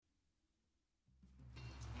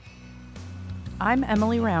I'm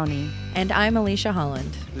Emily Rowney. And I'm Alicia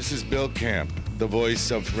Holland. This is Bill Camp, the voice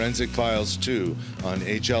of Forensic Files 2 on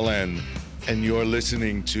HLN, and you're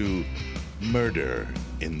listening to Murder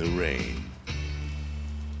in the Rain.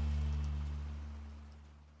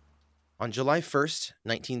 On July 1st,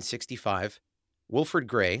 1965, Wilfred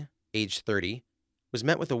Gray, age 30, was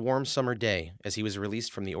met with a warm summer day as he was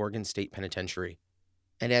released from the Oregon State Penitentiary.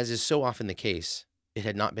 And as is so often the case, it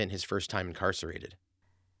had not been his first time incarcerated.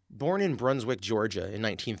 Born in Brunswick, Georgia in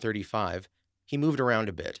 1935, he moved around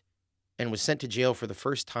a bit and was sent to jail for the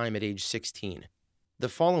first time at age 16. The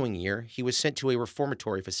following year, he was sent to a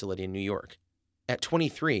reformatory facility in New York. At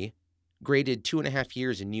 23, Gray did 2.5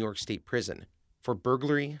 years in New York State Prison for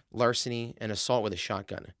burglary, larceny, and assault with a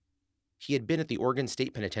shotgun. He had been at the Oregon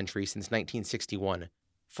State Penitentiary since 1961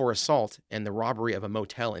 for assault and the robbery of a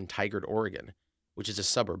motel in Tigard, Oregon, which is a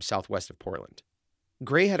suburb southwest of Portland.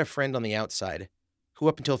 Gray had a friend on the outside who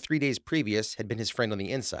up until 3 days previous had been his friend on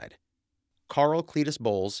the inside. Carl Cletus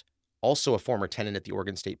Bowles, also a former tenant at the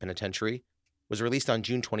Oregon State Penitentiary, was released on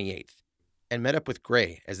June 28th and met up with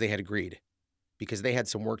Gray as they had agreed, because they had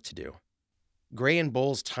some work to do. Gray and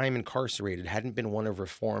Bowles' time incarcerated hadn't been one of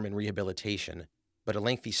reform and rehabilitation, but a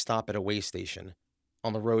lengthy stop at a way station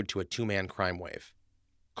on the road to a two-man crime wave.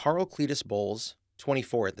 Carl Cletus Bowles,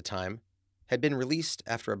 24 at the time, had been released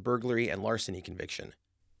after a burglary and larceny conviction.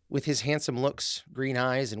 With his handsome looks, green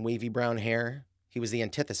eyes, and wavy brown hair, he was the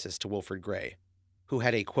antithesis to Wilfred Gray, who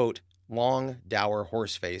had a, quote, long, dour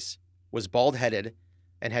horse face, was bald-headed,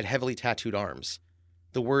 and had heavily tattooed arms.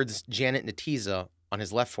 The words Janet Natiza on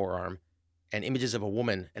his left forearm, and images of a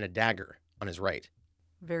woman and a dagger on his right.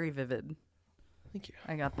 Very vivid. Thank you.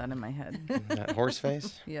 I got that in my head. That horse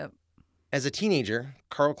face? Yep. As a teenager,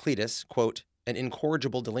 Carl Cletus, quote, an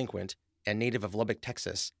incorrigible delinquent and native of Lubbock,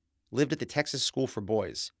 Texas, lived at the Texas School for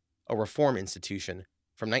Boys, a reform institution,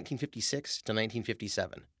 from 1956 to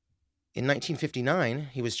 1957. In 1959,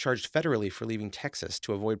 he was charged federally for leaving Texas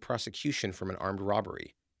to avoid prosecution from an armed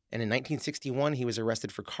robbery. And in 1961, he was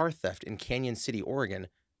arrested for car theft in Canyon City, Oregon,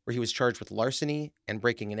 where he was charged with larceny and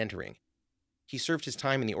breaking and entering. He served his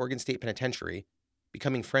time in the Oregon State Penitentiary,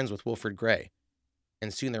 becoming friends with Wilfred Gray,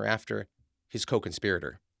 and soon thereafter, his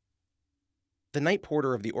co-conspirator. The night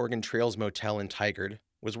porter of the Oregon Trails Motel in Tigard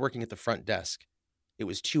was working at the front desk. It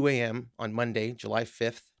was 2 a.m. on Monday, July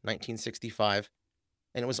 5th, 1965,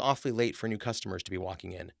 and it was awfully late for new customers to be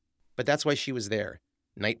walking in. But that's why she was there,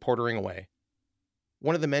 night portering away.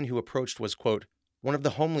 One of the men who approached was, quote, one of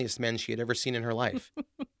the homeliest men she had ever seen in her life.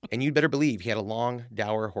 And you'd better believe he had a long,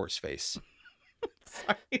 dour horse face.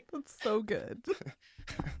 Sorry, that's so good.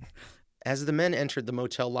 As the men entered the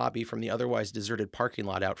motel lobby from the otherwise deserted parking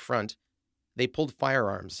lot out front, they pulled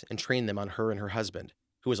firearms and trained them on her and her husband,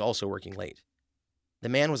 who was also working late. The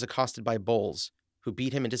man was accosted by Bowles, who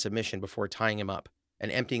beat him into submission before tying him up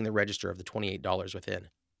and emptying the register of the $28 within.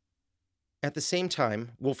 At the same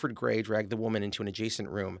time, Wilfred Gray dragged the woman into an adjacent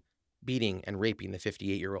room, beating and raping the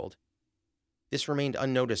 58-year-old. This remained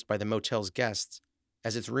unnoticed by the motel's guests,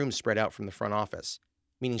 as its rooms spread out from the front office,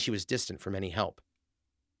 meaning she was distant from any help.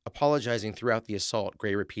 Apologizing throughout the assault,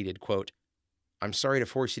 Gray repeated, quote, I'm sorry to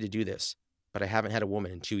force you to do this, but I haven't had a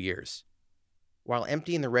woman in 2 years. While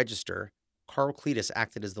emptying the register, Carl Cletus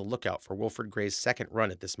acted as the lookout for Wilfred Gray's second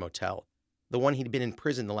run at this motel, the one he'd been in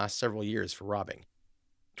prison the last several years for robbing.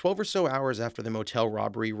 12 or so hours after the motel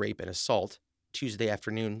robbery, rape, and assault, Tuesday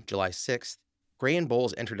afternoon, July 6th, Gray and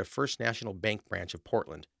Bowles entered a First National Bank branch of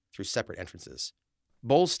Portland through separate entrances.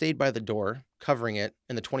 Bowles stayed by the door, covering it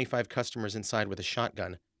and the 25 customers inside with a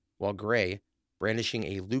shotgun, while Gray, brandishing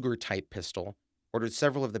a Luger-type pistol, ordered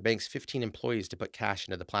several of the bank's 15 employees to put cash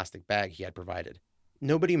into the plastic bag he had provided.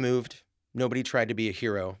 Nobody moved, nobody tried to be a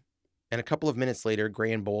hero, and a couple of minutes later,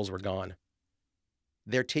 Gray and Bowles were gone.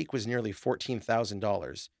 Their take was nearly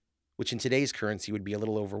 $14,000, which in today's currency would be a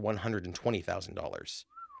little over $120,000.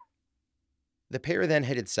 The pair then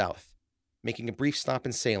headed south, making a brief stop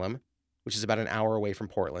in Salem, which is about an hour away from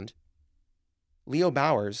Portland. Leo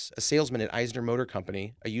Bowers, a salesman at Eisner Motor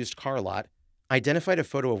Company, a used car lot, identified a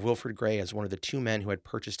photo of Wilfred Gray as one of the two men who had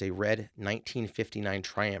purchased a red 1959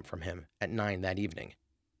 Triumph from him at 9 that evening.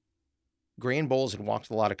 Gray and Bowles had walked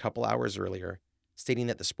the lot a couple hours earlier, stating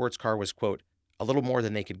that the sports car was, quote, a little more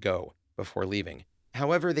than they could go, before leaving.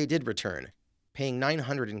 However, they did return, paying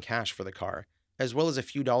 $900 in cash for the car, as well as a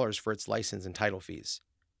few dollars for its license and title fees.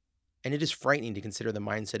 And it is frightening to consider the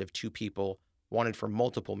mindset of two people wanted for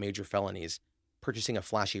multiple major felonies, purchasing a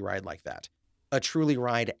flashy ride like that. A truly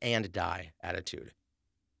ride and die attitude.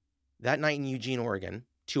 That night in Eugene, Oregon,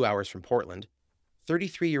 2 hours from Portland,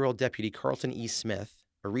 33-year-old Deputy Carlton E. Smith,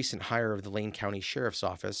 a recent hire of the Lane County Sheriff's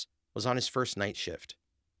Office, was on his first night shift.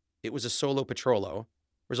 It was a solo patrolo,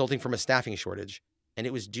 resulting from a staffing shortage, and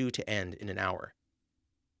it was due to end in an hour.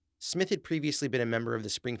 Smith had previously been a member of the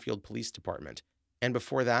Springfield Police Department, and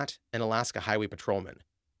before that, an Alaska Highway Patrolman.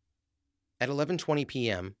 At 11:20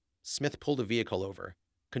 p.m., Smith pulled a vehicle over,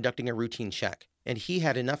 conducting a routine check, and he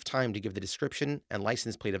had enough time to give the description and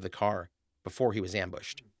license plate of the car before he was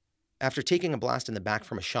ambushed. After taking a blast in the back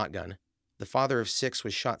from a shotgun, the father of 6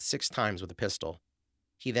 was shot 6 times with a pistol.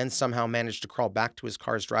 He then somehow managed to crawl back to his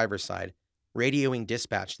car's driver's side, radioing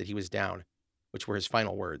dispatch that he was down, which were his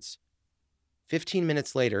final words. 15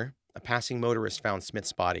 minutes later, a passing motorist found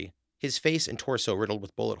Smith's body, his face and torso riddled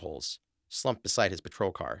with bullet holes, slumped beside his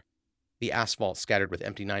patrol car, the asphalt scattered with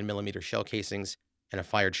empty 9mm shell casings and a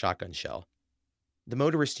fired shotgun shell. The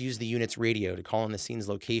motorist used the unit's radio to call on the scene's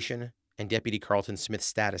location and Deputy Carlton Smith's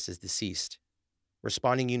status as deceased.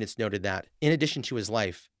 Responding units noted that, in addition to his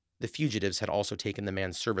life, the fugitives had also taken the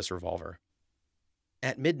man's service revolver.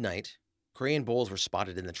 At midnight, Gray and Bowles were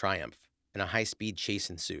spotted in the Triumph, and a high-speed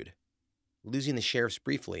chase ensued. Losing the sheriffs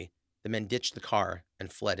briefly, the men ditched the car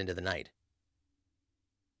and fled into the night.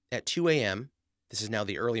 At 2 a.m., this is now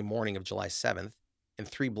the early morning of July 7th, and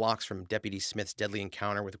 3 blocks from Deputy Smith's deadly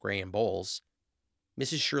encounter with Gray and Bowles,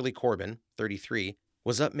 Mrs. Shirley Corbin, 33,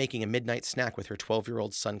 was up making a midnight snack with her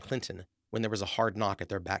 12-year-old son Clinton when there was a hard knock at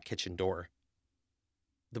their back kitchen door.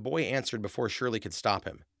 The boy answered before Shirley could stop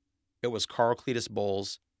him. It was Carl Cletus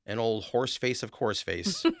Bowles, an old horseface of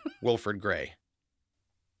courseface, Wilfred Gray.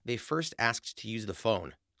 They first asked to use the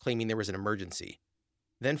phone, claiming there was an emergency,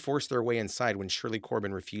 then forced their way inside when Shirley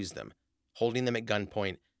Corbin refused them, holding them at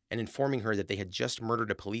gunpoint and informing her that they had just murdered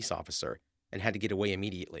a police officer and had to get away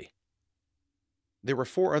immediately. There were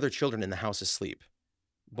 4 other children in the house asleep.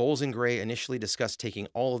 Bowles and Gray initially discussed taking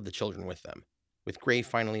all of the children with them, with Gray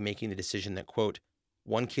finally making the decision that, quote,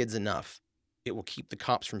 "1 kid's enough. It will keep the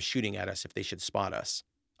cops from shooting at us if they should spot us.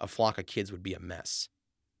 A flock of kids would be a mess."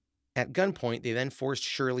 At gunpoint, they then forced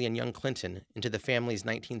Shirley and young Clinton into the family's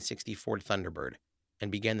 1960 Ford Thunderbird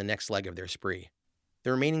and began the next leg of their spree.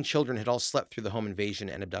 The remaining children had all slept through the home invasion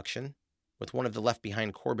and abduction, with one of the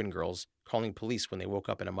left-behind Corbin girls calling police when they woke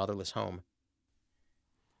up in a motherless home.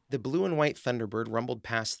 The blue and white Thunderbird rumbled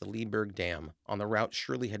past the Leeburg Dam on the route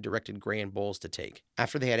Shirley had directed Gray and Bowles to take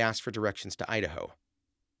after they had asked for directions to Idaho.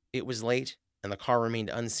 It was late, and the car remained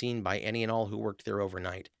unseen by any and all who worked there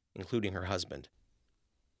overnight, including her husband.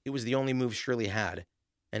 It was the only move Shirley had,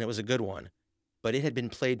 and it was a good one, but it had been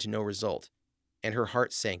played to no result, and her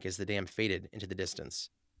heart sank as the dam faded into the distance.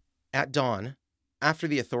 At dawn, after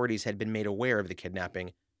the authorities had been made aware of the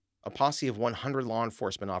kidnapping, a posse of 100 law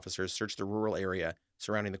enforcement officers searched the rural area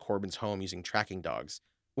surrounding the Corbins' home using tracking dogs,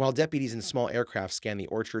 while deputies in small aircraft scanned the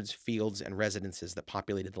orchards, fields, and residences that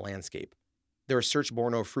populated the landscape. Their search bore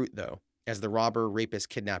no fruit, though, as the robber, rapist,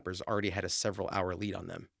 kidnappers already had a several-hour lead on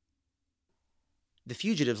them. The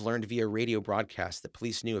fugitives learned via radio broadcast that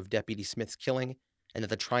police knew of Deputy Smith's killing and that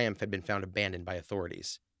the Triumph had been found abandoned by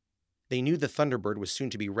authorities. They knew the Thunderbird was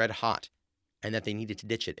soon to be red hot and that they needed to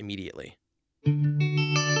ditch it immediately.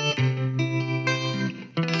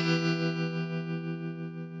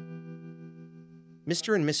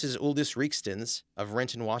 Mr. and Mrs. Uldis Reekstens of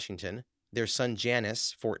Renton, Washington, their son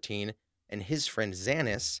Janice, 14, and his friend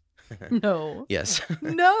Xanis. No. Yes.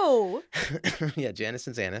 No. Yeah, Janice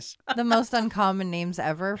and Xanis. The most uncommon names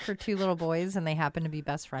ever for 2 little boys, and they happen to be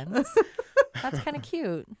best friends. That's kind of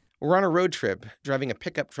cute. We're on a road trip, driving a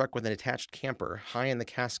pickup truck with an attached camper high in the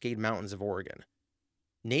Cascade Mountains of Oregon.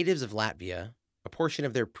 Natives of Latvia, a portion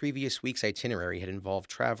of their previous week's itinerary had involved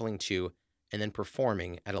traveling to and then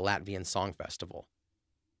performing at a Latvian song festival.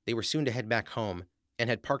 They were soon to head back home and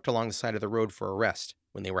had parked along the side of the road for a rest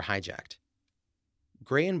when they were hijacked.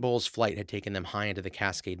 Gray and Bowles' flight had taken them high into the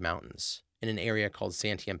Cascade Mountains, in an area called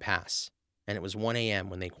Santiam Pass, and it was 1 a.m.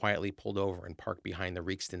 when they quietly pulled over and parked behind the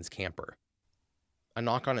Reekstens' camper. A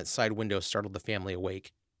knock on its side window startled the family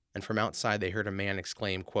awake, and from outside they heard a man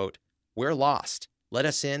exclaim, quote, "We're lost. Let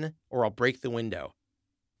us in, or I'll break the window."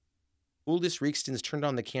 Uldis Reekstens turned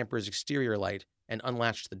on the camper's exterior light and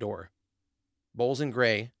unlatched the door. Bowles and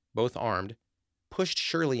Gray, both armed, pushed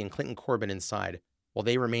Shirley and Clinton Corbin inside while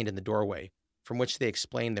they remained in the doorway, from which they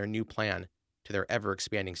explained their new plan to their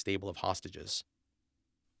ever-expanding stable of hostages.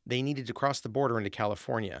 They needed to cross the border into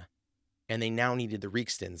California, and they now needed the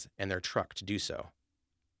Reekstens and their truck to do so.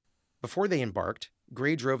 Before they embarked,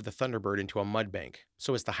 Gray drove the Thunderbird into a mud bank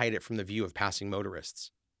so as to hide it from the view of passing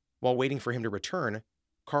motorists. While waiting for him to return,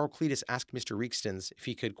 Carl Cletus asked Mr. Reekstens if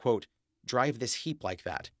he could, quote, "drive this heap like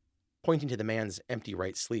that," pointing to the man's empty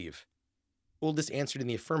right sleeve. Uldis answered in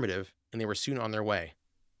the affirmative, and they were soon on their way.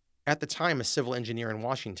 At the time a civil engineer in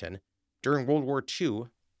Washington, during World War II,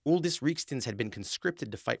 Uldis Riekstens had been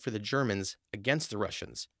conscripted to fight for the Germans against the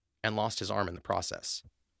Russians and lost his arm in the process.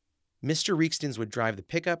 Mr. Riekstens would drive the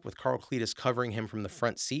pickup with Carl Cletus covering him from the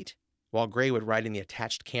front seat, while Gray would ride in the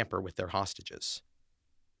attached camper with their hostages.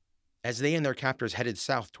 As they and their captors headed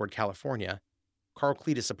south toward California, Carl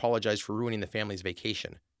Cletus apologized for ruining the family's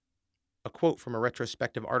vacation. A quote from a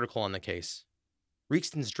retrospective article on the case: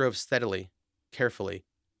 "Riekstens drove steadily, carefully,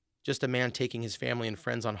 just a man taking his family and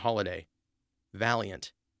friends on holiday,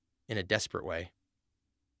 valiant, in a desperate way."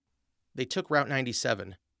 They took Route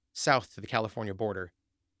 97, south to the California border,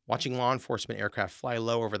 watching law enforcement aircraft fly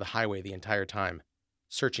low over the highway the entire time,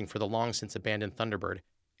 searching for the long-since abandoned Thunderbird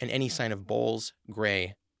and any sign of Bowles,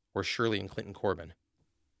 Gray, or Shirley and Clinton Corbin.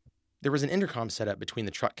 There was an intercom set up between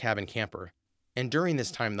the truck cab and camper, and during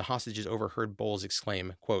this time the hostages overheard Bowles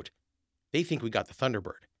exclaim, quote, "They think we got the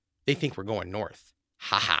Thunderbird. They think we're going north.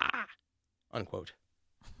 Ha ha!" Unquote.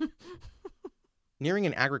 Nearing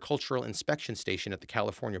an agricultural inspection station at the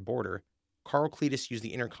California border, Carl Cletus used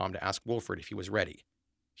the intercom to ask Wolford if he was ready.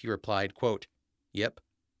 He replied, quote, "Yep,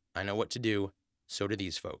 I know what to do. So do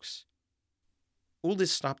these folks." Uldis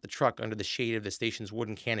stopped the truck under the shade of the station's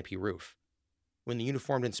wooden canopy roof. When the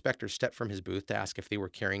uniformed inspector stepped from his booth to ask if they were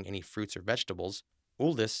carrying any fruits or vegetables,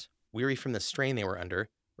 Uldis, weary from the strain they were under,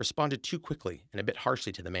 responded too quickly and a bit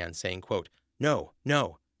harshly to the man, saying, quote, "No,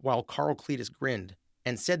 no," while Carl Cletus grinned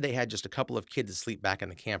and said they had just a couple of kids asleep back in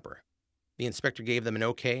the camper. The inspector gave them an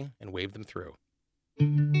okay and waved them through.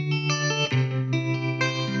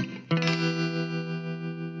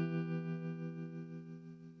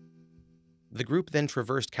 The group then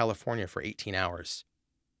traversed California for 18 hours,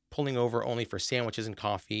 pulling over only for sandwiches and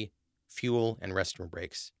coffee, fuel, and restroom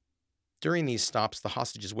breaks. During these stops, the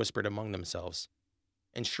hostages whispered among themselves,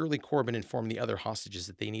 and Shirley Corbin informed the other hostages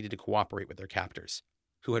that they needed to cooperate with their captors,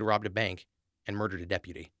 who had robbed a bank and murdered a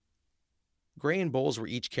deputy. Gray and Bowles were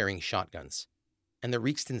each carrying shotguns, and the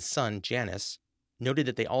Riekstens' son, Janis, noted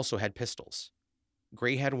that they also had pistols.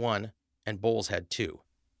 Gray had one, and Bowles had two.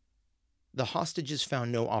 The hostages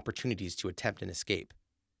found no opportunities to attempt an escape,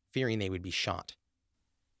 fearing they would be shot.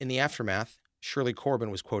 In the aftermath, Shirley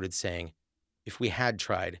Corbin was quoted saying, "If we had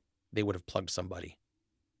tried, they would have plugged somebody."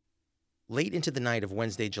 Late into the night of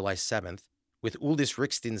Wednesday, July 7th, with Uldis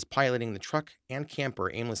Riekstens piloting the truck and camper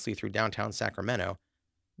aimlessly through downtown Sacramento,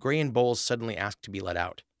 Gray and Bowles suddenly asked to be let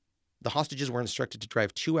out. The hostages were instructed to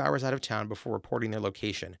drive 2 hours out of town before reporting their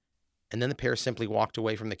location, and then the pair simply walked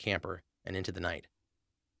away from the camper and into the night.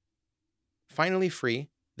 Finally free,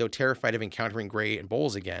 though terrified of encountering Gray and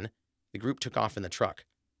Bowles again, the group took off in the truck.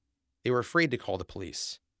 They were afraid to call the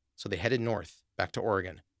police, so they headed north, back to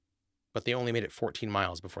Oregon, but they only made it 14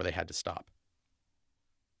 miles before they had to stop.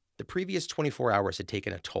 The previous 24 hours had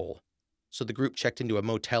taken a toll, so the group checked into a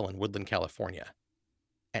motel in Woodland, California.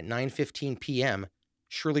 At 9:15 p.m.,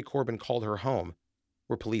 Shirley Corbin called her home,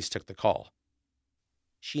 where police took the call.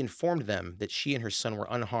 She informed them that she and her son were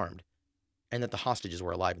unharmed and that the hostages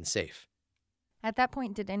were alive and safe. At that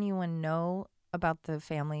point, did anyone know about the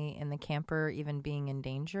family in the camper even being in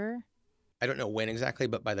danger? I don't know when exactly,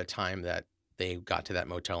 but by the time that they got to that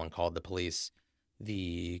motel and called the police,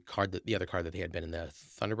 the other car that they had been in, the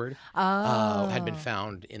Thunderbird, had been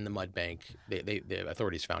found in the mud bank. The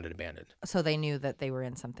authorities found it abandoned. So they knew that they were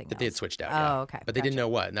in something That else. they had switched out. Oh, yeah. okay. But they didn't know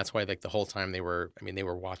what, and that's why the whole time they were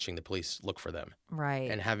watching the police look for them. Right.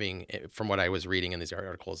 And having, from what I was reading in these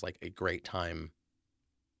articles, like a great time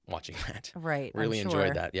watching that. Right. Really I'm enjoyed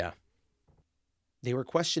sure. that, yeah. They were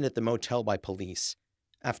questioned at the motel by police,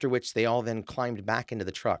 after which they all then climbed back into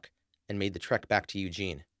the truck and made the trek back to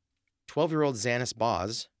Eugene. 12-year-old Zanis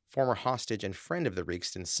Boz, former hostage and friend of the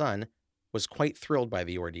Riekstens' son, was quite thrilled by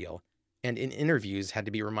the ordeal, and in interviews had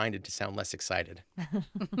to be reminded to sound less excited.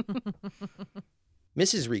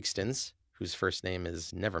 Mrs. Riekstens, whose first name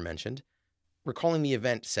is never mentioned, recalling the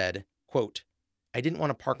event said, quote, "I didn't want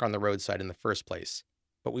to park on the roadside in the first place,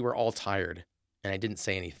 but we were all tired, and I didn't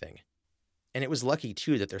say anything. And it was lucky,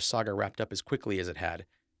 too, that their saga wrapped up as quickly as it had,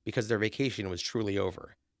 because their vacation was truly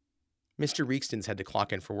over. Mr. Riekstens had to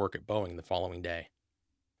clock in for work at Boeing the following day."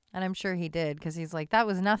 And I'm sure he did, because he's like, that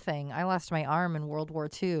was nothing. I lost my arm in World War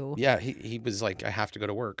II. Yeah, he was like, "I have to go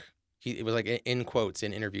to work." It was like, in quotes,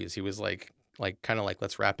 in interviews, he was like kind of like,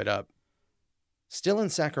 "Let's wrap it up." Still in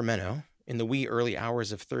Sacramento, in the wee early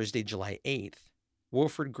hours of Thursday, July 8th,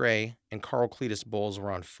 Wilfred Gray and Carl Cletus Bowles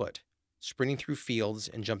were on foot, sprinting through fields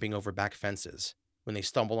and jumping over back fences when they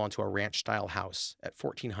stumbled onto a ranch-style house at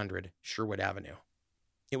 1400 Sherwood Avenue.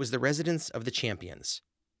 It was the residence of the Champions,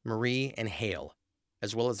 Marie and Hale,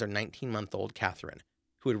 as well as their 19-month-old Catherine,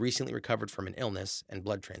 who had recently recovered from an illness and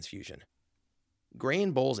blood transfusion. Gray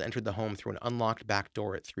and Bowles entered the home through an unlocked back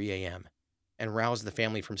door at 3 a.m., and roused the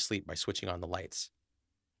family from sleep by switching on the lights.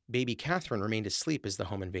 Baby Catherine remained asleep as the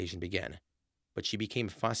home invasion began, but she became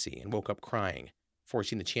fussy and woke up crying,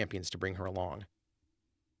 forcing the champions to bring her along.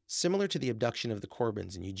 Similar to the abduction of the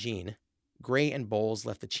Corbins in Eugene, Gray and Bowles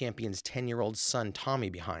left the champions' 10-year-old son Tommy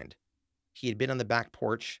behind. He had been on the back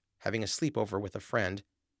porch, having a sleepover with a friend,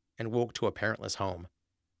 and woke to a parentless home.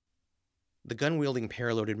 The gun-wielding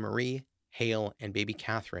pair loaded Marie, Hale, and baby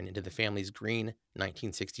Catherine into the family's green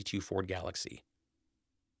 1962 Ford Galaxy.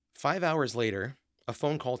 5 hours later, a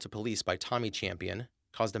phone call to police by Tommy Champion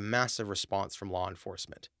caused a massive response from law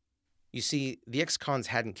enforcement. You see, the ex-cons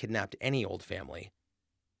hadn't kidnapped any old family.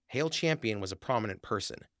 Hale Champion was a prominent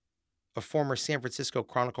person, a former San Francisco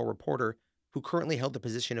Chronicle reporter who currently held the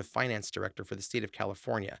position of finance director for the state of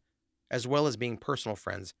California, as well as being personal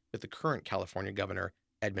friends with the current California governor,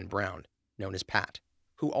 Edmund Brown, known as Pat,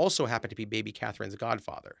 who also happened to be baby Catherine's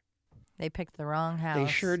godfather. They picked the wrong house.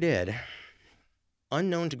 They sure did.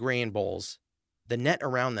 Unknown to Gray and Bowles, the net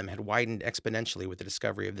around them had widened exponentially with the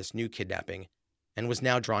discovery of this new kidnapping and was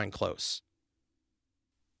now drawing close.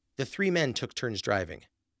 The three men took turns driving,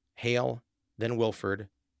 Hale, then Wilford,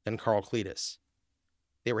 then Carl Cletus.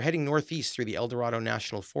 They were heading northeast through the El Dorado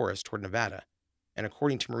National Forest toward Nevada, and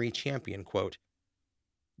according to Marie Champion, quote,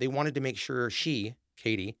 they wanted to make sure she,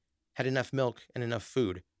 Katie, had enough milk and enough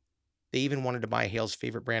food. They even wanted to buy Hale's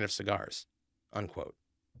favorite brand of cigars, unquote.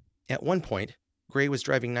 At one point, Gray was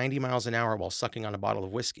driving 90 miles an hour while sucking on a bottle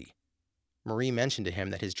of whiskey. Marie mentioned to him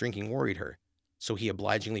that his drinking worried her, so he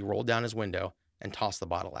obligingly rolled down his window and tossed the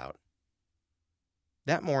bottle out.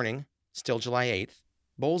 That morning, still July 8th,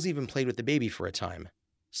 Bowles even played with the baby for a time,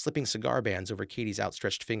 slipping cigar bands over Katie's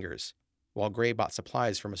outstretched fingers, while Gray bought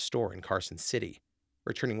supplies from a store in Carson City,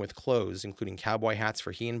 returning with clothes including cowboy hats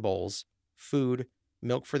for he and Bowles, food,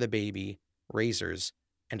 milk for the baby, razors,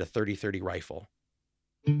 and a .30-30 rifle.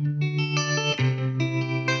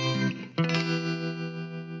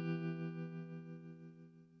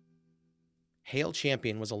 Hale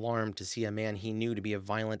Champion was alarmed to see a man he knew to be a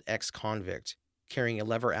violent ex-convict carrying a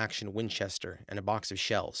lever-action Winchester and a box of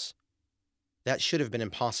shells. That should have been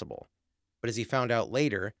impossible, but as he found out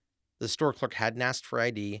later, the store clerk hadn't asked for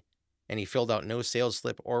ID, and he filled out no sales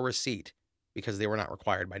slip or receipt because they were not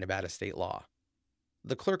required by Nevada state law.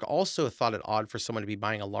 The clerk also thought it odd for someone to be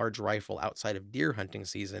buying a large rifle outside of deer hunting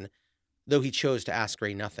season, though he chose to ask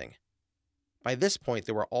Gray nothing. By this point,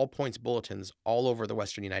 there were all-points bulletins all over the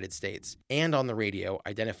western United States and on the radio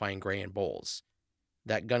identifying Gray and Bowles.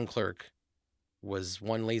 That gun clerk was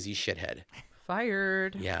one lazy shithead.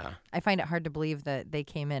 Fired. Yeah. I find it hard to believe that they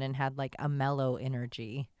came in and had like a mellow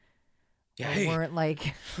energy. Yeah. They weren't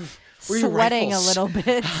like Where are your sweating a rifles? little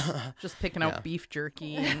bit. Just picking Yeah. out beef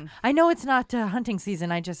jerky. And I know it's not hunting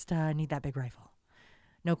season. I just need that big rifle.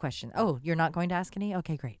 No question. Oh, you're not going to ask any?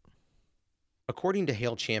 Okay, great. According to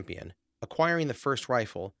Hale Champion, acquiring the first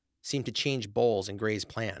rifle seemed to change Bowles and Gray's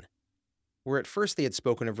plan. Where at first they had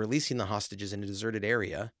spoken of releasing the hostages in a deserted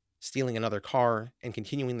area, stealing another car, and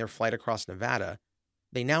continuing their flight across Nevada,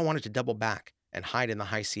 they now wanted to double back and hide in the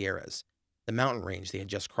high Sierras, the mountain range they had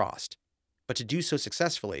just crossed. But to do so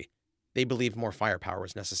successfully, they believed more firepower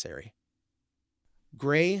was necessary.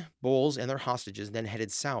 Gray, Bowles, and their hostages then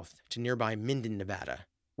headed south to nearby Minden, Nevada,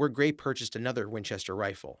 where Gray purchased another Winchester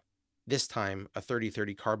rifle, this time a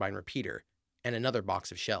 .30-30 carbine repeater, and another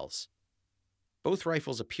box of shells. Both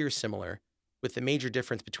rifles appear similar, with the major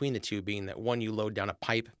difference between the two being that one you load down a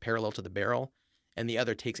pipe parallel to the barrel, and the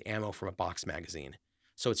other takes ammo from a box magazine.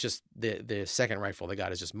 So it's just the second rifle they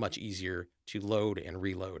got is just much easier to load and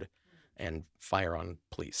reload and fire on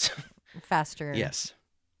police. Faster. Yes.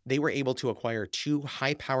 They were able to acquire 2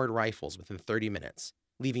 high-powered rifles within 30 minutes,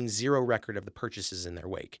 leaving zero record of the purchases in their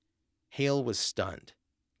wake. Hale was stunned.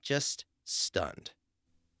 Just stunned.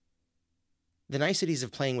 The niceties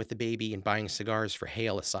of playing with the baby and buying cigars for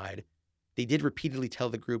Hale aside, they did repeatedly tell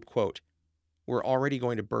the group, quote, we're already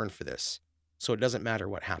going to burn for this, so it doesn't matter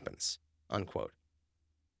what happens, unquote.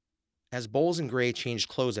 As Bowles and Gray changed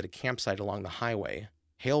clothes at a campsite along the highway,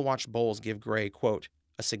 Hale watched Bowles give Gray, quote,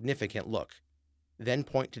 a significant look, then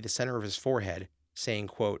point to the center of his forehead, saying,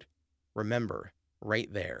 quote, remember,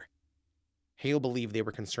 right there. Hale believed they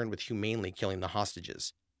were concerned with humanely killing the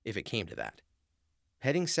hostages, if it came to that.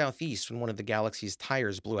 Heading southeast when one of the Galaxy's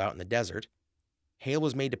tires blew out in the desert, Hale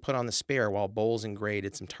was made to put on the spare while Bowles and Gray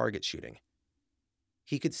did some target shooting.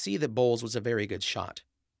 He could see that Bowles was a very good shot,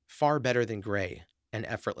 far better than Gray, and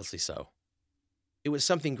effortlessly so. It was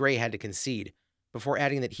something Gray had to concede, before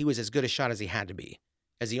adding that he was as good a shot as he had to be,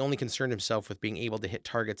 as he only concerned himself with being able to hit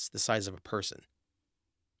targets the size of a person.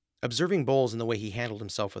 Observing Bowles and the way he handled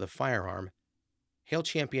himself with a firearm, Hale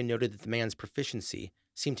Champion noted that the man's proficiency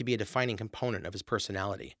seemed to be a defining component of his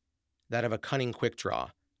personality, that of a cunning quick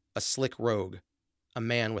draw, a slick rogue, a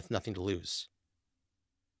man with nothing to lose.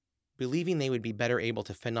 Believing they would be better able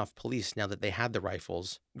to fend off police now that they had the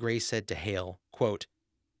rifles, Gray said to Hale, quote,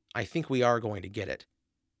 "I think we are going to get it,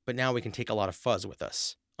 but now we can take a lot of fuzz with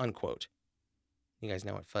us," unquote. You guys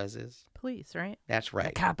know what fuzz is? Police, right? That's The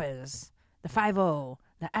right. Kappas, the 5-0,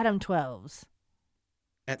 the Adam 12s.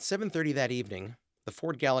 At 7:30 that evening, the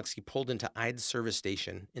Ford Galaxy pulled into Ide's service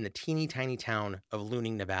station in the teeny tiny town of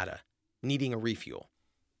Luning, Nevada, needing a refuel.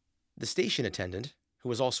 The station attendant, who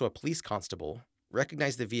was also a police constable,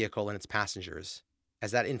 recognized the vehicle and its passengers,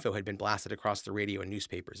 as that info had been blasted across the radio and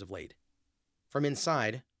newspapers of late. From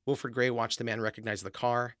inside, Wilfred Gray watched the man recognize the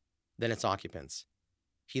car, then its occupants.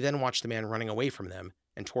 He then watched the man running away from them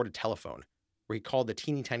and toward a telephone, where he called the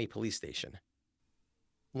teeny tiny police station.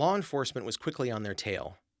 Law enforcement was quickly on their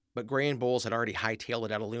tail, but Gray and Bowles had already hightailed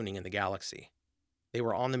it out of Luning in the Galaxy. They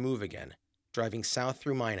were on the move again, driving south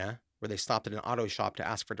through Mina, where they stopped at an auto shop to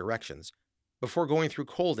ask for directions, before going through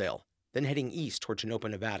Coaldale, then heading east toward Tonopah,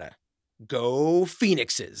 Nevada. Go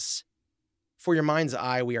Phoenixes! For your mind's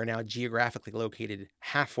eye, we are now geographically located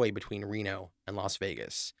halfway between Reno and Las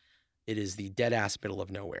Vegas. It is the dead-ass middle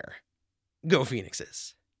of nowhere. Go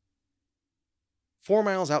Phoenixes! 4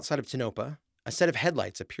 miles outside of Tonopah, a set of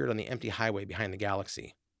headlights appeared on the empty highway behind the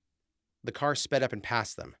Galaxy. The car sped up and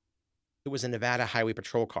passed them. It was a Nevada Highway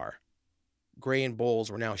Patrol car. Gray and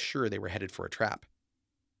Bowles were now sure they were headed for a trap.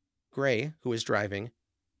 Gray, who was driving,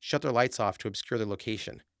 shut their lights off to obscure their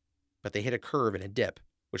location, but they hit a curve and a dip,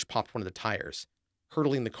 which popped one of the tires,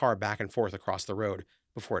 hurtling the car back and forth across the road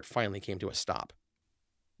before it finally came to a stop.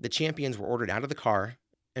 The champions were ordered out of the car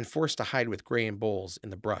and forced to hide with Gray and Bowles in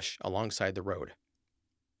the brush alongside the road.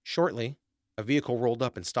 Shortly, a vehicle rolled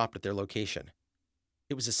up and stopped at their location.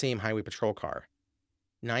 It was the same highway patrol car.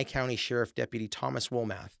 Nye County Sheriff Deputy Thomas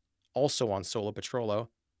Wilmath, also on solo patrollo,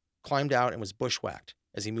 climbed out and was bushwhacked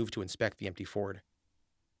as he moved to inspect the empty Ford.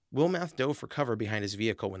 Wilmath dove for cover behind his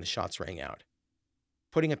vehicle when the shots rang out.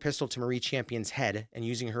 Putting a pistol to Marie Champion's head and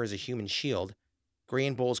using her as a human shield, Gray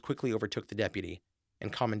and Bowles quickly overtook the deputy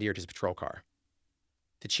and commandeered his patrol car.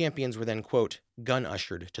 The champions were then, quote,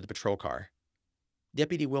 gun-ushered to the patrol car.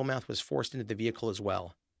 Deputy Wilmath was forced into the vehicle as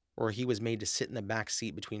well, where he was made to sit in the back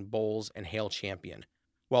seat between Bowles and Hale Champion,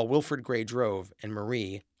 while Wilfred Gray drove and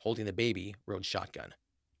Marie, holding the baby, rode shotgun.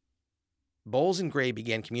 Bowles and Gray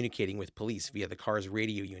began communicating with police via the car's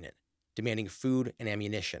radio unit, demanding food and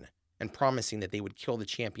ammunition, and promising that they would kill the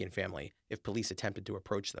Champion family if police attempted to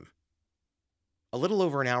approach them. A little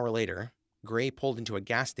over an hour later, Gray pulled into a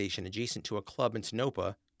gas station adjacent to a club in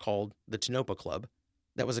Tonopah called the Tonopah Club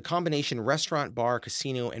that was a combination restaurant, bar,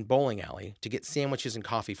 casino, and bowling alley to get sandwiches and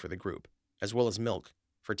coffee for the group, as well as milk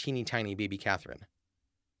for teeny tiny baby Catherine.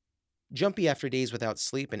 Jumpy after days without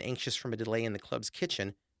sleep and anxious from a delay in the club's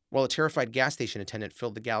kitchen, while a terrified gas station attendant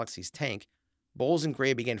filled the Galaxy's tank, Bowles and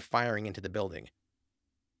Gray began firing into the building.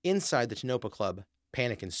 Inside the Tonopah Club,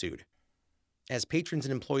 panic ensued. As patrons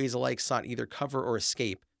and employees alike sought either cover or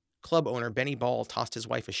escape, club owner Benny Ball tossed his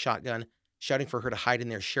wife a shotgun, shouting for her to hide in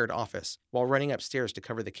their shared office while running upstairs to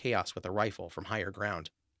cover the chaos with a rifle from higher ground.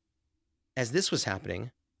 As this was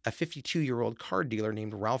happening, a 52-year-old card dealer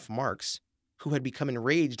named Ralph Marks, who had become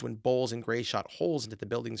enraged when Bowles and Gray shot holes into the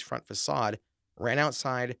building's front facade, ran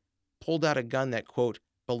outside, pulled out a gun that, quote,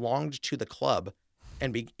 belonged to the club,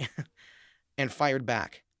 and and fired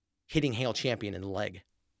back, hitting Hale Champion in the leg.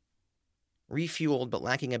 Refueled but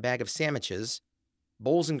lacking a bag of sandwiches,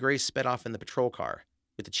 Bowles and Gray sped off in the patrol car,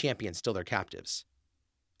 with the Champions still their captives.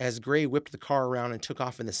 As Gray whipped the car around and took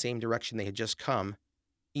off in the same direction they had just come,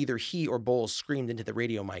 either he or Bowles screamed into the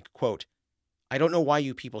radio mic, quote, "I don't know why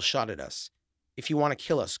you people shot at us. If you want to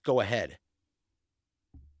kill us, go ahead."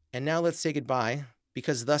 And now let's say goodbye,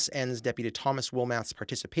 because thus ends Deputy Thomas Wilmath's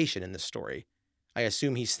participation in this story. I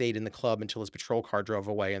assume he stayed in the club until his patrol car drove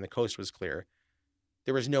away and the coast was clear.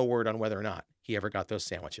 There was no word on whether or not he ever got those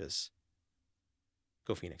sandwiches.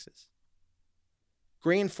 Go Phoenixes.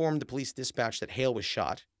 Gray informed the police dispatch that Hale was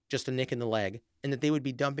shot, just a nick in the leg, and that they would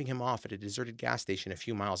be dumping him off at a deserted gas station a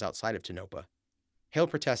few miles outside of Tonopah. Hale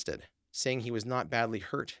protested, saying he was not badly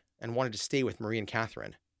hurt and wanted to stay with Marie and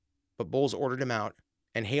Catherine, but Bowles ordered him out,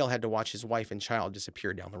 and Hale had to watch his wife and child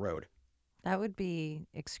disappear down the road. That would be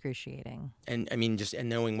excruciating. And I mean, and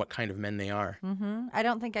knowing what kind of men they are. Mm-hmm. I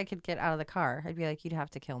don't think I could get out of the car. I'd be like, you'd have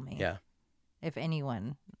to kill me. Yeah. If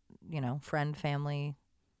anyone, friend, family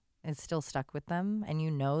is still stuck with them, and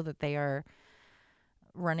you know that they are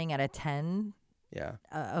running at a 10 Yeah.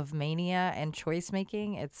 Of mania and choice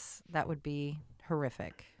making, that would be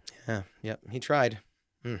horrific. Yeah. Yep. He tried.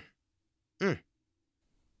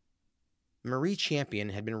 Marie Champion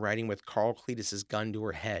had been riding with Carl Cletus's gun to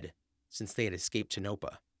her head since they had escaped to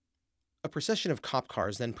Nopa. A procession of cop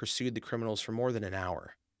cars then pursued the criminals for more than an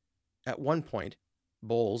hour. At one point,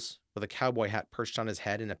 Bowles, with a cowboy hat perched on his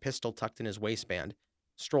head and a pistol tucked in his waistband,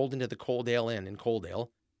 strolled into the Coaldale Inn in Coaldale,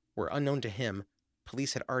 where, unknown to him,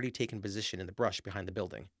 police had already taken position in the brush behind the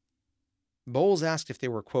building. Bowles asked if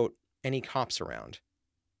there were, quote, any cops around.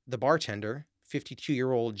 The bartender,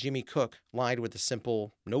 52-year-old Jimmy Cook, lied with a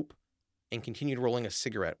simple nope and continued rolling a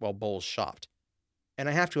cigarette while Bowles shopped. And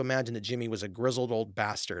I have to imagine that Jimmy was a grizzled old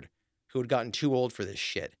bastard who had gotten too old for this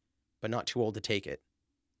shit, but not too old to take it.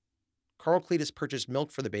 Carl Cletus purchased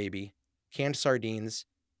milk for the baby, canned sardines,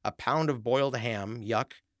 a pound of boiled ham,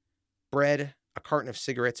 yuck, bread, a carton of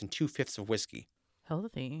cigarettes, and 2/5 of whiskey.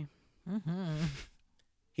 Healthy. Mm-hmm.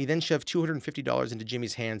 He then shoved $250 into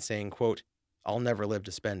Jimmy's hand, saying, quote, I'll never live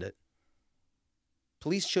to spend it.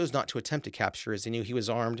 Police chose not to attempt to capture as they knew he was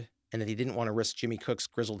armed and that they didn't want to risk Jimmy Cook's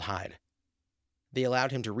grizzled hide. They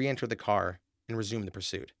allowed him to re-enter the car and resume the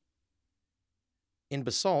pursuit. In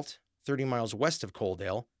Basalt, 30 miles west of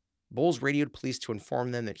Coaldale, Bowles radioed police to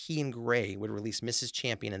inform them that he and Gray would release Mrs.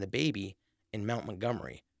 Champion and the baby in Mount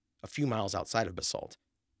Montgomery, a few miles outside of Basalt,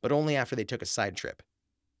 but only after they took a side trip.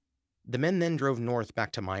 The men then drove north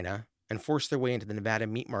back to Mina and forced their way into the Nevada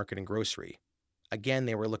meat market and grocery. Again,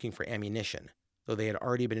 they were looking for ammunition, though they had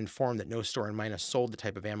already been informed that no store in Mina sold the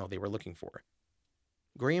type of ammo they were looking for.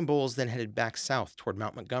 Gray and Bowles then headed back south toward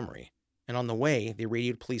Mount Montgomery, and on the way, they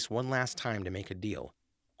radioed police one last time to make a deal.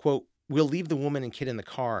 Quote, we'll leave the woman and kid in the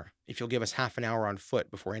car if you'll give us half an hour on foot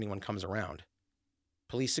before anyone comes around.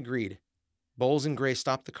 Police agreed. Bowles and Gray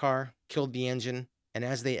stopped the car, killed the engine, and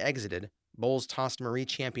as they exited, Bowles tossed Marie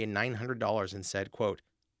Champion $900 and said, quote,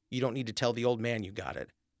 you don't need to tell the old man you got it.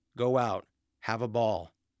 Go out. Have a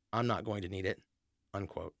ball. I'm not going to need it.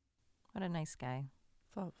 Unquote. What a nice guy.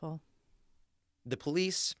 Thoughtful. The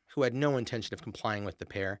police, who had no intention of complying with the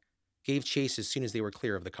pair, gave chase as soon as they were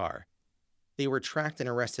clear of the car. They were tracked and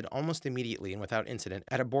arrested almost immediately and without incident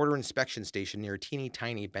at a border inspection station near teeny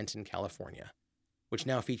tiny Benton, California, which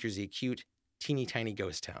now features a cute, teeny tiny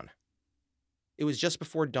ghost town. It was just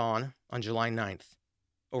before dawn on July 9th,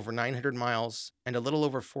 over 900 miles and a little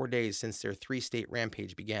over 4 days since their 3-state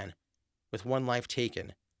rampage began, with one life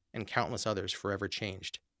taken and countless others forever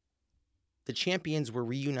changed. The Champions were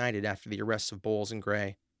reunited after the arrests of Bowles and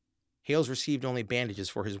Gray. Hales received only bandages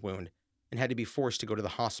for his wound and had to be forced to go to the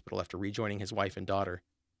hospital after rejoining his wife and daughter.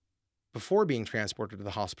 Before being transported to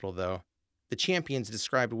the hospital, though, the Champions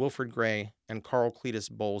described Wilfred Gray and Carl Cletus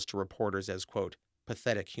Bowles to reporters as, quote,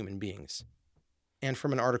 pathetic human beings. And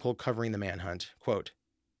from an article covering the manhunt, quote,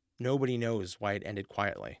 nobody knows why it ended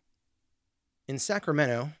quietly. In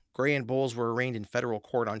Sacramento, Gray and Bowles were arraigned in federal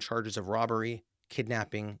court on charges of robbery,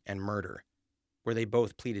 kidnapping, and murder, where they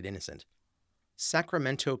both pleaded innocent.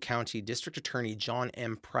 Sacramento County District Attorney John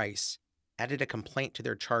M. Price added a complaint to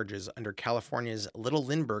their charges under California's Little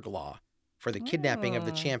Lindbergh Law for the kidnapping of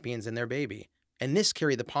the Champions and their baby, and this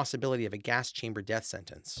carried the possibility of a gas chamber death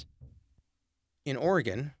sentence. In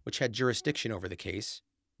Oregon, which had jurisdiction over the case,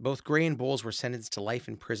 both Gray and Bowles were sentenced to life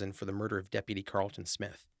in prison for the murder of Deputy Carlton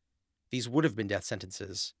Smith. These would have been death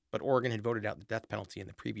sentences, but Oregon had voted out the death penalty in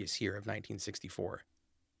the previous year of 1964.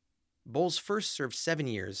 Bowles first served 7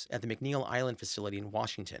 years at the McNeil Island facility in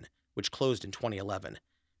Washington, which closed in 2011,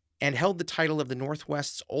 and held the title of the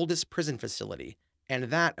Northwest's oldest prison facility and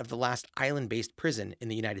that of the last island-based prison in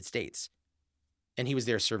the United States. And he was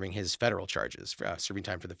there serving his federal charges, serving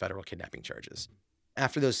time for the federal kidnapping charges.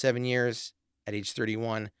 After those 7 years, at age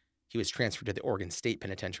 31, he was transferred to the Oregon State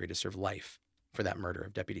Penitentiary to serve life for that murder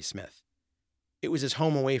of Deputy Smith. It was his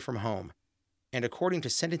home away from home, and according to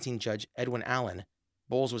sentencing judge Edwin Allen,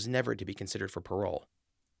 Bowles was never to be considered for parole.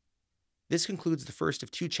 This concludes the first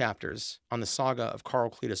of 2 chapters on the saga of Carl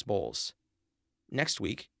Cletus Bowles. Next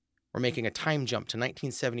week, we're making a time jump to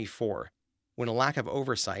 1974, when a lack of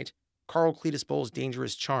oversight, Carl Cletus Bowles'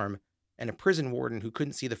 dangerous charm, and a prison warden who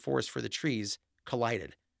couldn't see the forest for the trees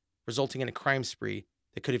collided, resulting in a crime spree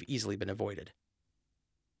that could have easily been avoided.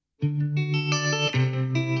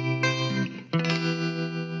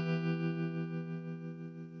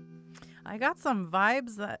 I got some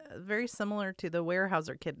vibes that very similar to the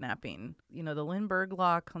Weyerhaeuser kidnapping. You know, the Lindbergh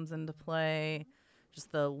Law comes into play,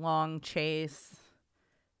 just the long chase,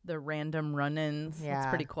 the random run-ins. It's Yeah.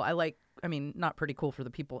 pretty cool. Not pretty cool for the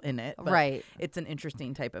people in it, but Right. it's an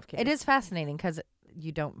interesting type of case. It is fascinating because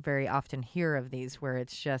you don't very often hear of these where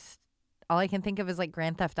it's just all I can think of is like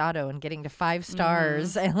Grand Theft Auto and getting to 5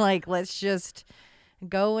 stars and like let's just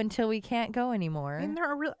go until we can't go anymore. I mean, there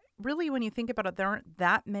are really, when you think about it, there aren't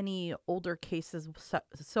that many older cases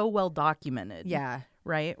so well documented. Yeah.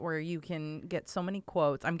 Right? Where you can get so many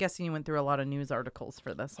quotes. I'm guessing you went through a lot of news articles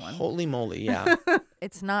for this one. Holy moly, yeah.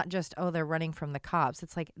 It's not just, oh, they're running from the cops.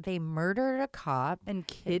 It's like they murdered a cop. And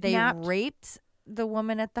They kidnapped raped the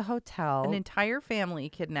woman at the hotel. an entire family,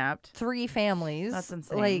 kidnapped. 3 families. That's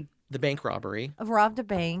insane. Like, The bank robbery. robbed a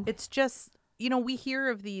bank. It's just, we hear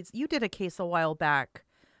of these. You did a case a while back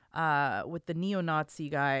with the neo-Nazi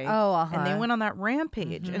guy. Oh, uh-huh. And they went on that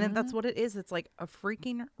rampage. And that's what it is. It's like a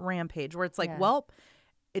freaking rampage where it's like, Yeah. well,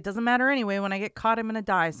 it doesn't matter anyway. When I get caught, I'm going to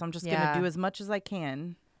die. So I'm just going Yeah. to do as much as I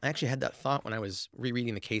can. I actually had that thought when I was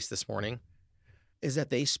rereading the case this morning, is that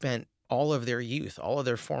they spent all of their youth, all of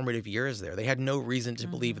their formative years there. They had no reason to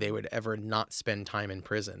believe they would ever not spend time in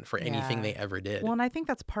prison for anything Yeah. they ever did. Well, and I think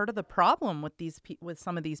that's part of the problem with with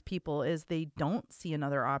some of these people is they don't see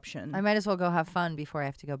another option. I might as well go have fun before I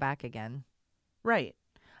have to go back again. Right.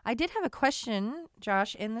 I did have a question,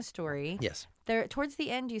 Josh, in the story. Yes. There, towards the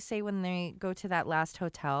end, you say when they go to that last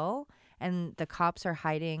hotel and the cops are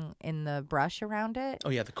hiding in the brush around it. Oh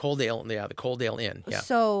yeah, the Coaldale Inn. Yeah.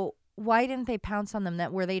 So why didn't they pounce on them?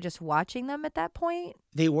 That were they just watching them at that point?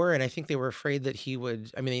 They were, and I think they were afraid that he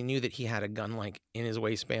would. I mean, they knew that he had a gun like in his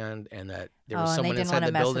waistband, and that there was and someone they didn't inside wanna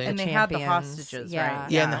the mess with building. And the they had the champions. hostages, Yeah.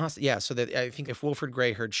 right? Yeah, and the so that I think if Wilfred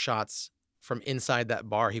Gray heard shots from inside that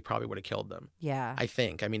bar, he probably would have killed them. Yeah. I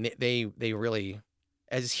think. I mean, they really,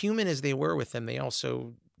 as human as they were with them, they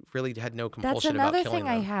also really had no That's compulsion about another killing thing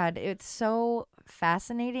I them. had. It's so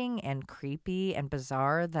fascinating and creepy and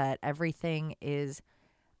bizarre that everything is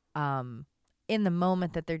in the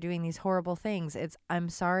moment that they're doing these horrible things. It's, I'm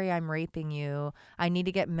sorry I'm raping you. I need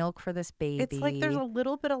to get milk for this baby. It's like there's a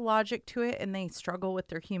little bit of logic to it and they struggle with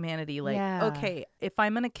their humanity. Like, Yeah. okay, if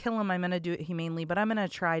I'm going to kill him, I'm going to do it humanely, but I'm going to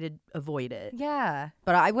try to avoid it. Yeah.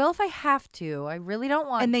 But I will if I have to. I really don't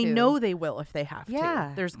want to. And they know they will if they have Yeah.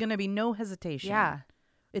 to. There's going to be no hesitation. Yeah.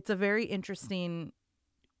 It's a very interesting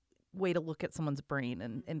way to look at someone's brain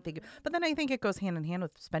and think. But then I think it goes hand in hand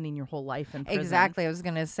with spending your whole life in prison. Exactly. I was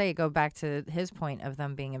going to say, go back to his point of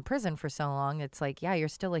them being in prison for so long. It's like, yeah, you're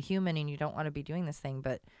still a human and you don't want to be doing this thing,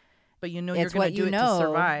 but But you know you're it's going what to do you it know. to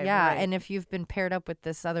survive. Yeah. right. And if you've been paired up with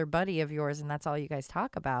this other buddy of yours and that's all you guys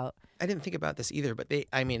talk about. I didn't think about this either, but they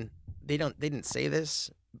didn't say this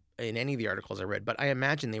in any of the articles I read, but I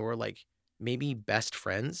imagine they were like maybe best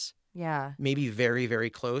friends, Yeah. maybe very, very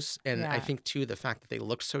close. And I Yeah. think too, the fact that they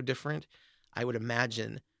looked so different, I would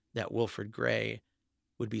imagine that Wilfred Gray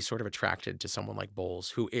would be sort of attracted to someone like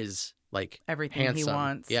Bowles, who is like everything he handsome.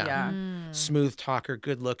 wants. Yeah. Yeah. Mm. smooth talker,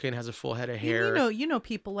 good looking, has a full head of hair. You know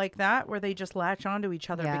people like that where they just latch onto each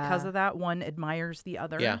other because Yeah. of that. One admires the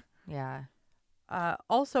other. Yeah. Yeah.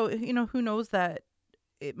 Also, who knows that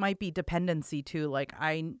it might be dependency too. Like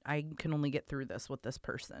I can only get through this with this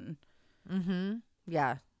person. Mm-hmm.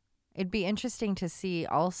 Yeah. It'd be interesting to see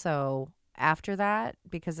also after that,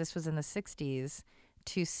 because this was in the 60s,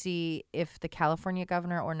 to see if the California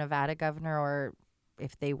governor or Nevada governor, or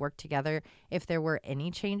if they worked together, if there were any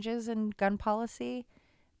changes in gun policy,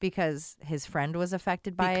 because his friend was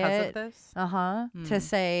affected by Because it. of this? To Mm.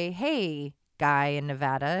 say, hey, guy in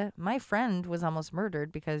Nevada, my friend was almost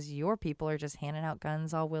murdered because your people are just handing out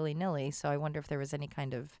guns all willy-nilly. So I wonder if there was any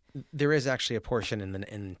kind of... There is actually a portion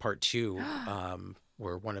in part 2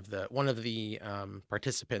 where one of the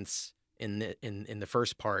participants in the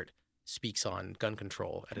first part speaks on gun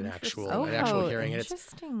control at an actual hearing, and it's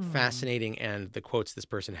interesting. fascinating. And the quotes this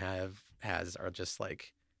person has are just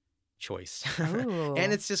like choice, Ooh.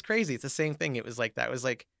 and it's just crazy. It's the same thing. It was like that was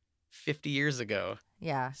like 50 years ago.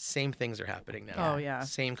 Yeah. Same things are happening now. Oh, yeah.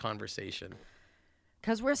 Same conversation.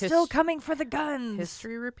 Because we're still coming for the guns.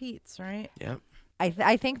 History repeats, right? Yep.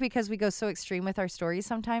 I think because we go so extreme with our stories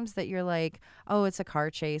sometimes that you're like, oh, it's a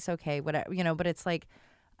car chase. Okay, whatever, but it's like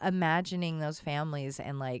imagining those families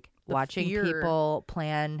and like The watching fear. people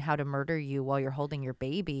plan how to murder you while you're holding your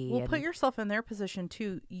baby. Well, and, put yourself in their position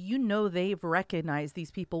too. They've recognized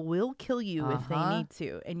these people will kill you if they Uh-huh. need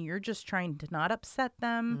to, and you're just trying to not upset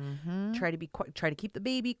them. Mhm. Try to keep the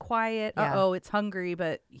baby quiet. Yeah. Oh, it's hungry,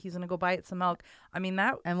 but he's gonna go buy it some milk. I mean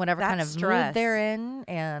that. and whatever kind of that's mood stress. they're in,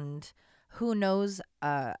 and who knows.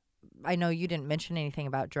 I know you didn't mention anything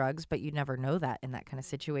about drugs, but you never know that in that kind of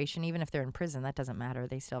situation. Even if they're in prison, that doesn't matter.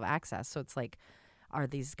 They still have access. So it's like, are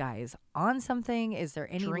these guys on something? Is there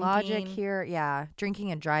any logic Drinking. here? Yeah.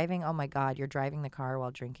 Drinking and driving. Oh my God, you're driving the car while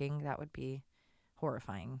drinking. That would be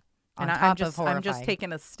horrifying. On And top I'm of just horrifying.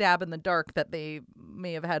 taking a stab in the dark that they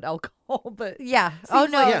may have had alcohol, but Yeah. Oh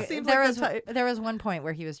Seems no. like- seems there like was the type- there was one point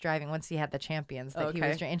where he was driving once he had the champions that he was Okay.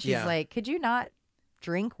 drinking, and she's Yeah. like, "Could you not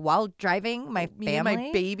drink while driving my Me family, and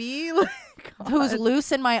my baby. who's God.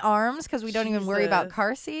 loose in my arms because we don't even worry about Jesus.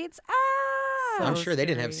 car seats. So I'm sure they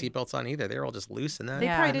didn't have scary. seatbelts on either. They were all just loose in that. They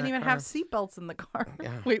Yeah. probably in didn't that even car. have seatbelts in the car.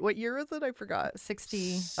 Yeah. Wait, what year was it? I forgot.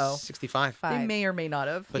 60. Oh. 65. They may or may not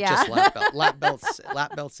have. But Yeah. just lap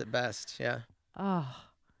belts at best. Yeah. Oh,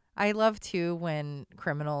 I love too when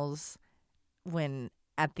criminals, when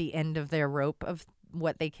at the end of their rope of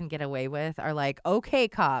what they can get away with, are like, okay,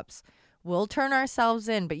 cops, we'll turn ourselves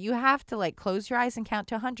in, but you have to like close your eyes and count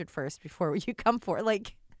to 100 first before you come for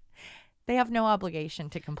like. They have no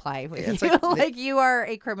obligation to comply with Yeah, it's you. like Like, you are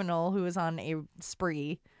a criminal who is on a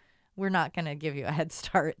spree. We're not going to give you a head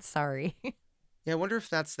start. Sorry. Yeah, I wonder if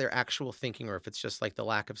that's their actual thinking or if it's just like the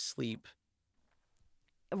lack of sleep.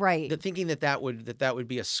 Right. The thinking that would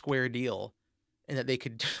be a square deal and that they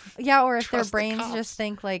could Yeah, or if their trust the brains cops. just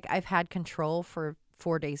think like, I've had control for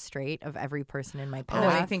 4 days straight of every person in my Oh, path.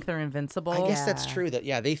 No, they think they're invincible. I guess that's Yeah. true that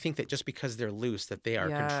they think that just because they're loose that they are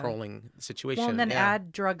Yeah. controlling the situation. Well, and then yeah.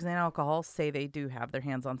 add drugs and alcohol. Say they do have their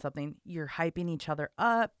hands on something. You're hyping each other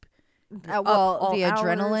up. Well, all the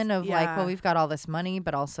adrenaline hours. of like, well, Yeah. we've got all this money,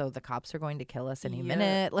 but also the cops are going to kill us any Yeah.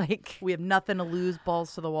 minute. Like, We have nothing to lose.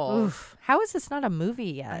 Balls to the wall. oof. How is this not a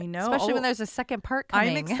movie yet? I know. Especially when Oh, there's a second part coming.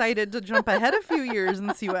 I'm excited to jump ahead a few years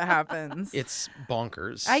and see what happens. It's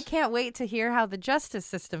bonkers. I can't wait to hear how the justice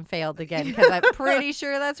system failed again because I'm pretty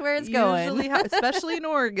sure that's where it's going. Usually, especially in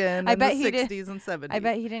Oregon I in bet the he did- 60s and 70s. I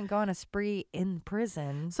bet he didn't go on a spree in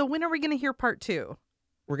prison. So when are we going to hear part 2?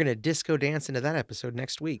 We're gonna disco dance into that episode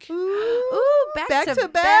next week. Ooh, back Back to to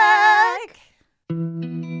back.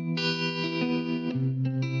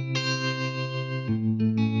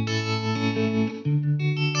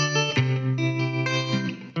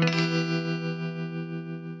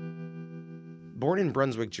 Born in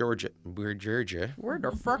Brunswick, Georgia. Georgia. Where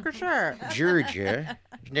the fuck is that? Georgia.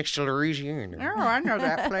 Next to Louisiana. Oh, I know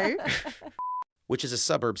that place. Which is a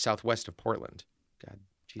suburb southwest of Portland. God,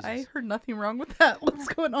 Jesus. I heard nothing wrong with that. What's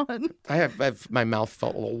going on? My mouth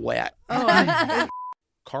felt a little wet. Oh,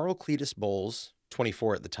 Carl Cletus Bowles,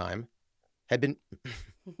 24 at the time, had been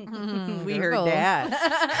we heard Google.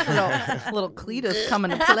 that. little Cletus coming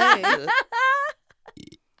to play.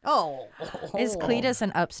 Oh. Is Cletus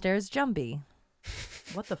an upstairs Jumbie?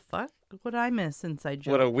 What the fuck? What did I miss inside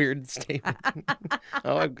joke? what a weird statement.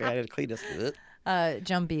 Oh, I got a Cletus.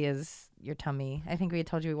 Jumbie is your tummy. I think we had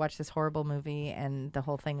told you we watched this horrible movie, and the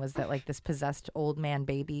whole thing was that like this possessed old man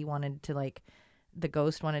baby wanted to like, the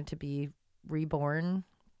ghost wanted to be reborn.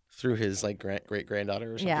 Through his like great granddaughter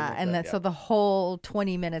or something. Yeah, like and that. so the whole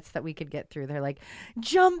 20 minutes that we could get through, they're like,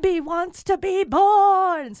 Jumbie wants to be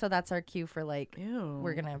born. And so that's our cue for like, Ew.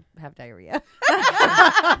 we're going to have diarrhea.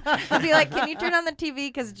 I'll be like, can you turn on the TV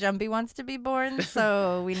because Jumbie wants to be born?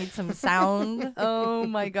 So we need some sound. Oh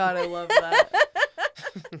my God, I love that.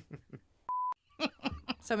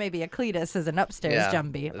 So maybe a Cletus is an upstairs Yeah.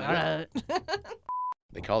 Jumbie.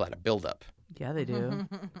 They call that a buildup. Yeah, they do.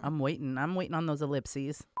 I'm waiting. I'm waiting on those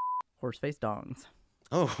ellipses. Horse-faced dongs.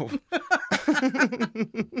 Oh.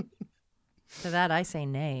 To that I say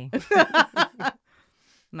nay.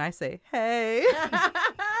 And I say, hey.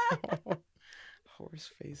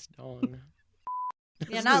 Horse-faced dong.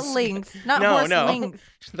 Yeah, not length. Not No, horse no. length.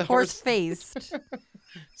 The Horse-faced.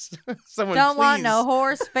 Someone Don't want please- no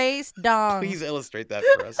horse-faced dong. Please illustrate that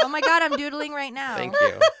for us. Oh my God, I'm doodling right now. Thank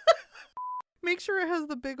you. Make sure it has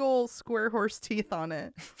the big old square horse teeth on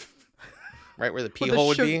it. Right where the pee With a hole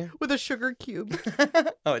would sug- be. With a sugar cube.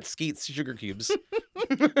 Oh, it's Skeet's sugar cubes.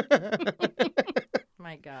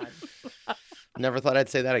 My God. Never thought I'd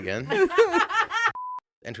say that again.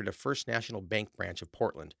 Entered a First National Bank branch of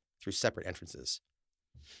Portland through separate entrances.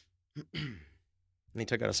 And he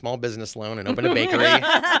took out a small business loan and opened a bakery.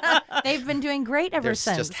 They've been doing great ever They're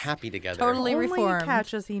since. just happy together. Totally Only reformed.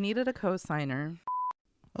 catch is he needed a cosigner.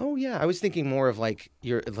 Oh yeah, I was thinking more of like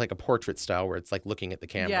a portrait style where it's like looking at the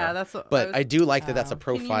camera. Yeah, that's what But I do like that that's a Oh.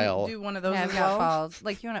 profile. Can you do one of those Yeah, as I've got well? balls.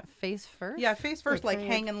 Like, you want it face first? Yeah, face first, like Okay.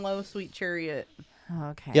 hanging low, sweet chariot. Oh,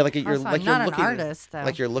 okay. Yeah, like you're Also, like I'm you're not looking an artist, though.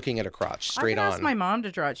 like you're looking at a crotch straight I can on. ask my mom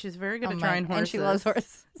to draw it. She's very good Oh at my- drawing horses. And she loves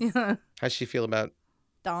horses. Yeah, How's she feel about?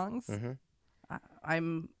 Dongs.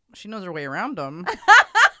 Mhm. She knows her way around them.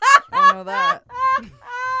 I know that.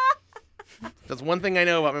 That's one thing I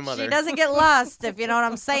know about my mother. She doesn't get lost, if you know what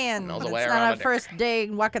I'm saying. Knows It's the way not around our a dick. first day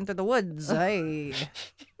walking through the woods. Hey.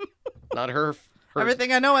 Not her.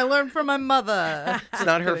 Everything I know, I learned from my mother. It's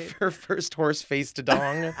not her kidding. her first horse faced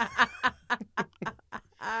dong.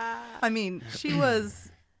 I mean, she was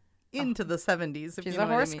into the 70s. If She's you know a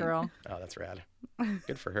what I horse mean. girl. Oh, that's rad.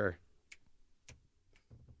 Good for her.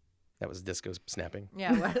 That was disco snapping.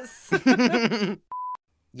 Yeah, it was.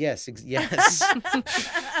 Yes, yes.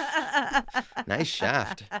 Nice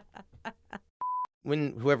shaft.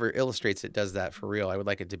 When whoever illustrates it does that for real, I would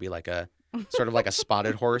like it to be like a sort of like a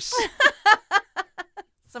spotted horse.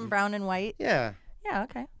 Some brown and white. Yeah. Yeah,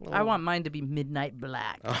 okay. I want mine to be midnight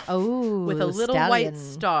black Oh, with a little white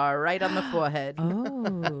stallion. star right on the forehead.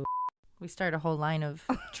 Oh. We start a whole line of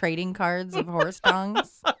trading cards of horse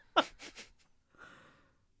dongs.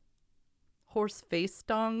 Horse face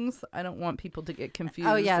dongs. I don't want people to get confused.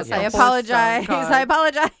 Oh, yes. with I the horse apologize. dong I card.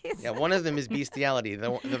 apologize. Yeah, one of them is bestiality.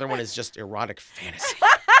 The other one is just erotic fantasy.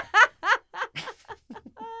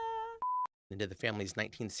 And did the family's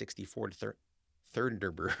 1964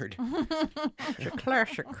 Thunderbird. The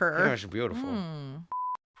classic That cur. was beautiful.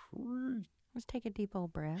 Let's take a deep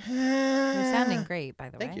old breath. You're sounding great, by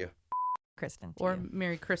the way. Thank you. Kristen. to Or you.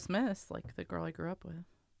 Merry Christmas, like the girl I grew up with.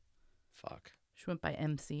 Fuck. She went by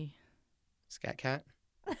MC. Scat Cat.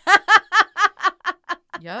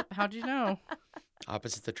 Yep. How'd you know?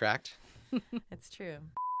 Opposites attract. It's true.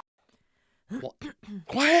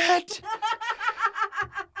 Quiet!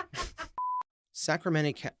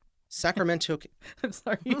 Sacramento. I'm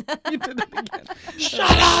sorry. You did it again.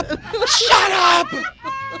 Shut up! Shut up!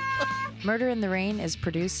 Murder in the Rain is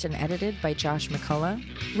produced and edited by Josh McCullough.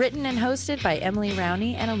 Written and hosted by Emily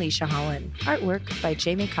Rowney and Alicia Holland. Artwork by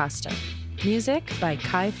Jamie Costa. Music by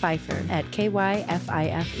Kai Pfeiffer at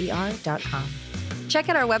kyfifer.com. Check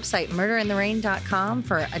out our website, murderintherain.com,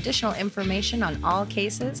 for additional information on all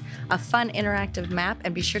cases, a fun interactive map,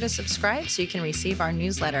 and be sure to subscribe so you can receive our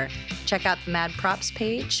newsletter. Check out the Mad Props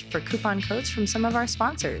page for coupon codes from some of our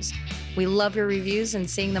sponsors. We love your reviews and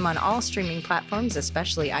seeing them on all streaming platforms,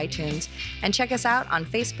 especially iTunes. And check us out on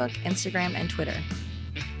Facebook, Instagram, and Twitter.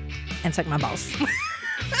 And suck my balls.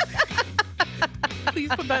 Please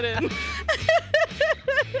put that in.